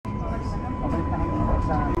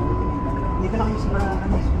The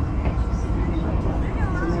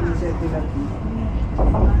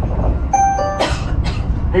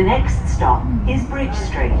next stop is Bridge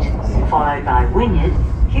Street, followed by Wynyard,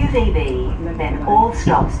 QVB, then all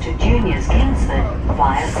stops to Juniors Kingsford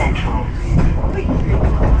via Central.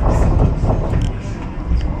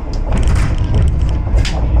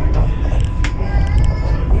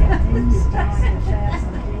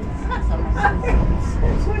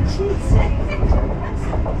 That's what she said.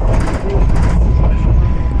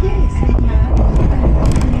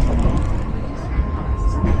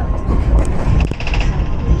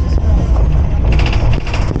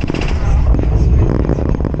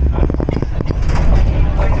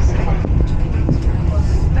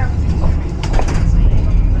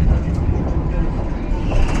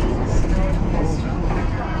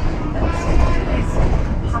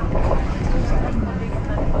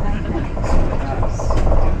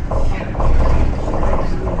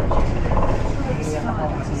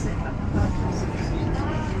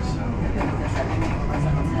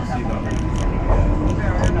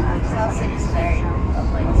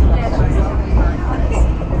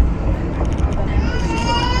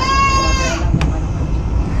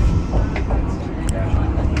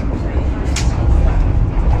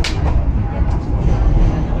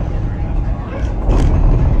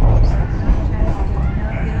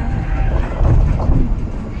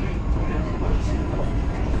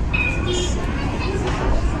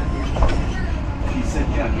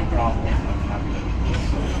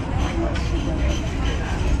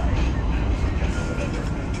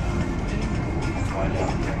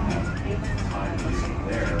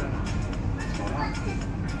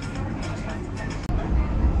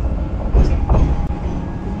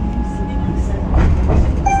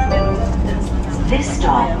 This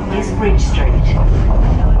stop is Bridge Street.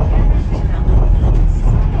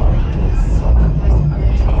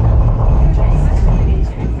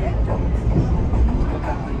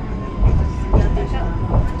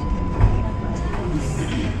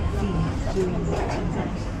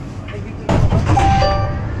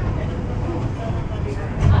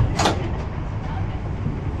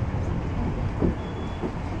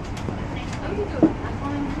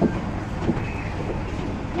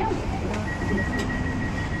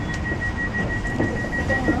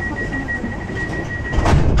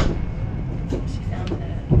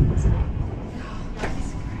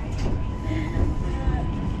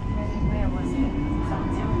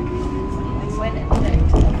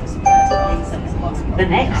 The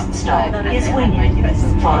next stop is Wynyard,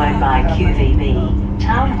 followed by QVB,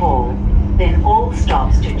 Town Hall, then all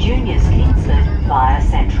stops to Juniors Kingsford via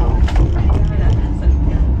Central.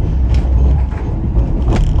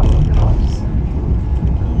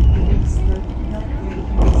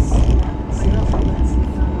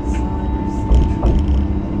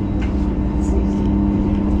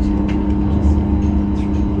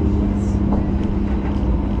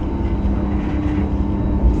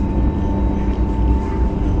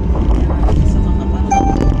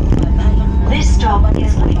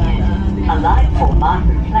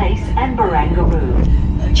 And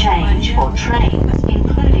Barangaroo. Change for trains,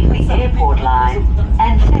 including the airport line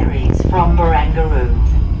and ferries from Barangaroo.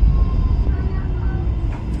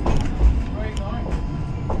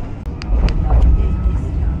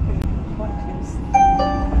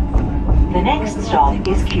 The next stop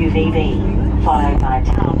is QVB, followed by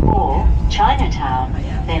Town Hall, Chinatown,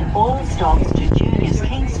 then all stops to Juniors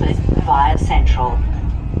Kingsford via Central.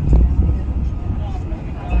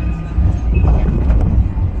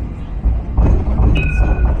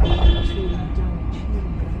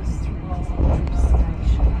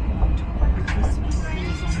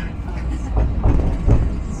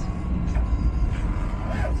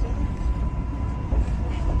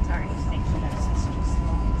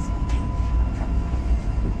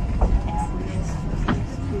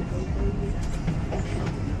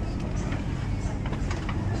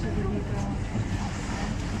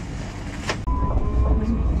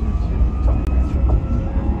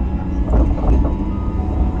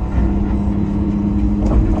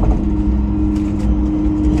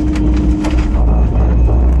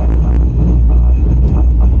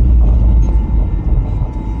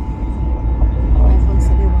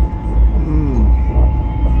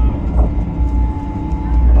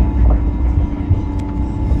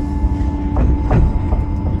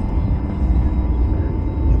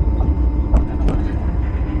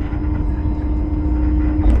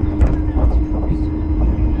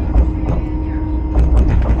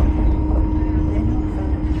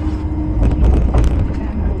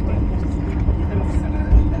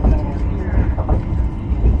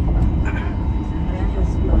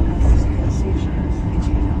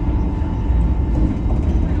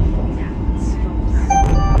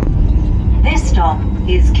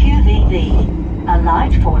 is QVB,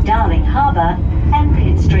 alight for Darling Harbour and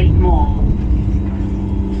Pitt Street Mall.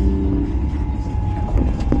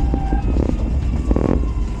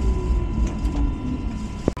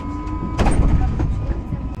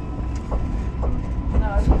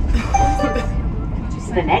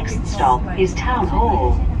 The next stop is Town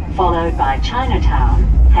Hall, followed by Chinatown,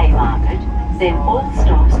 Haymarket, then all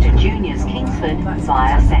stops to Junior's Kingsford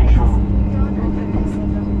via Central.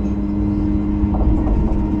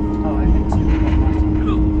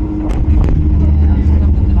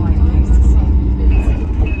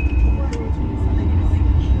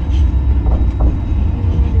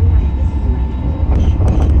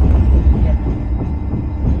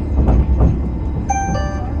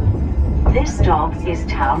 This stop is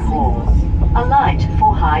Town Hall, alight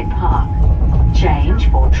for Hyde Park. Change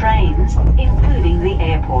for trains, including the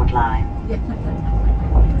airport line.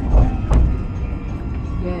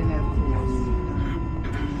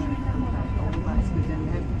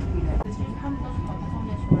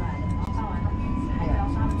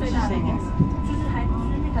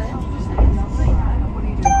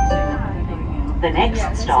 The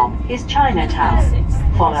next stop is Chinatown,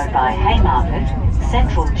 followed by Haymarket,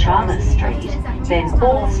 Central Charles Street, then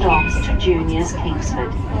all stops to Junior's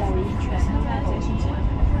Kingsford.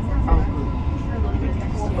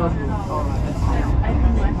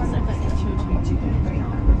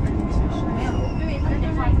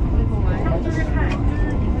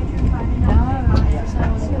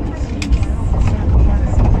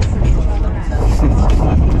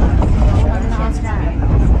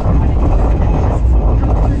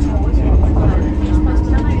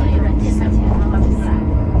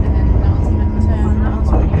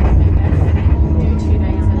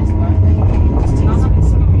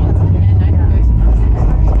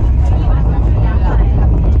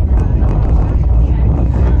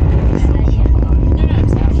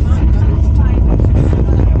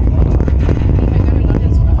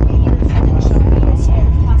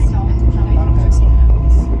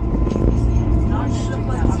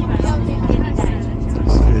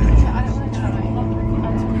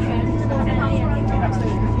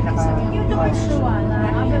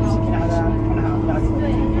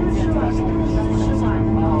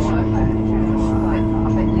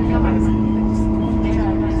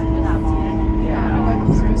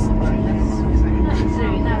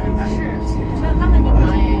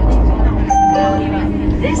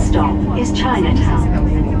 This stop is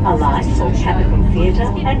Chinatown, alight for Capitol Theatre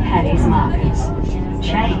and Paddy's Markets.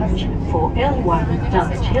 Change for L1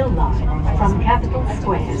 Dulwich Hill Line from Capitol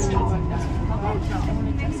Square stop.